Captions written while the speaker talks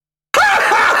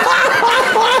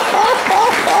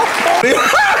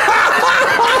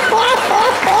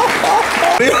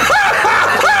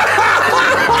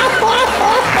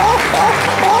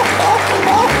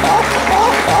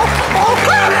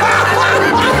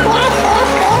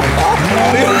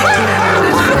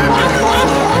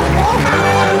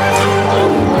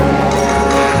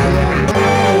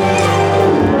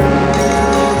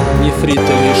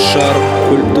Нефритовый шар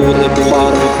культуры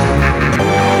бар.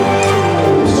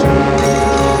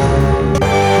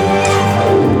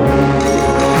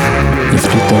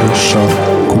 Нефритовый шар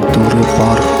культуры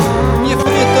бар.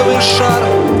 Нефритовый шар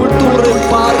культуры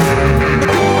бар.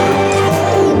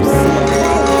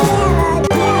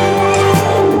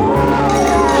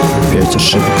 Пять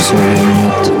ошибок своей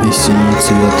нет и синий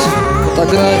цвет.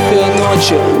 Фотография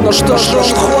ночи, но что ж он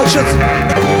хочет?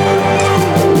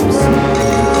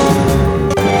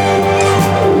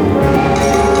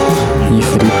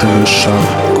 Нефритовый шар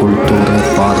культуры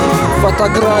бар.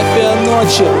 Фотография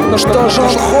ночи, но что же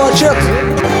он хочет?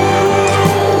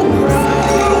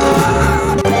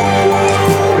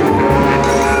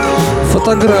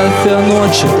 Фотография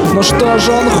ночи, но что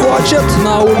же он хочет?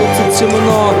 На улице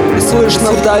темно и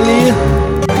слышно вдали.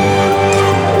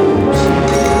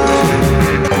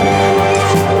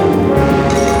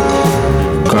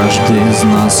 Каждый из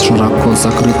нас широко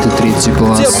закрытый третий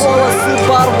глаз. Где волосы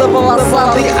барда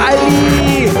волосатый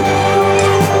Али?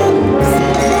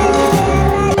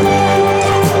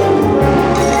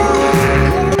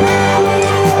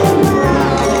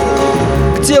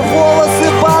 Где волосы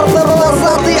барда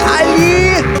волосатый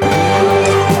Али?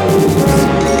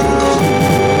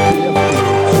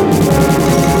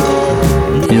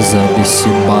 И записи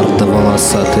барда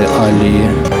волосатый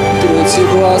Али. Третий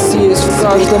глаз есть в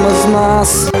каждом из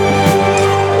нас.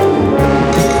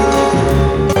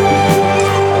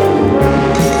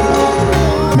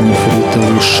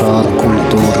 Нефритовый шар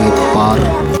культуры бар.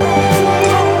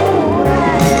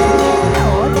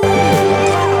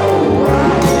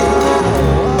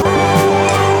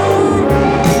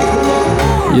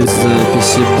 Из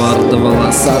записи барда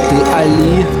волосатый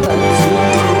Али.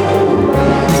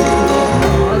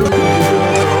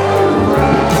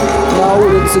 На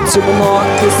улице темно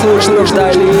и слышно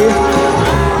вдали.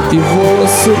 И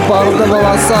волосы барда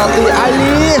волосатый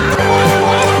Али.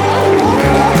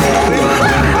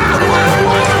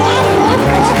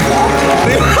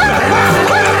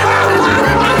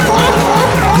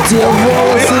 Где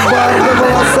волосы барда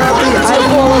волосатый Али?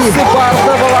 Волосы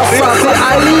барда волосатый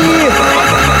Али.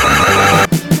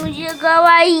 Ну не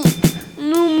говори.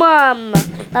 Ну, мама,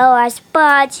 пора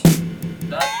спать.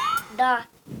 Да? Да.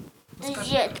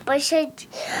 Дед, посади.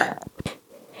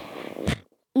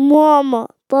 Мама,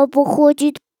 папа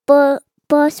хочет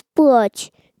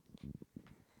поспать.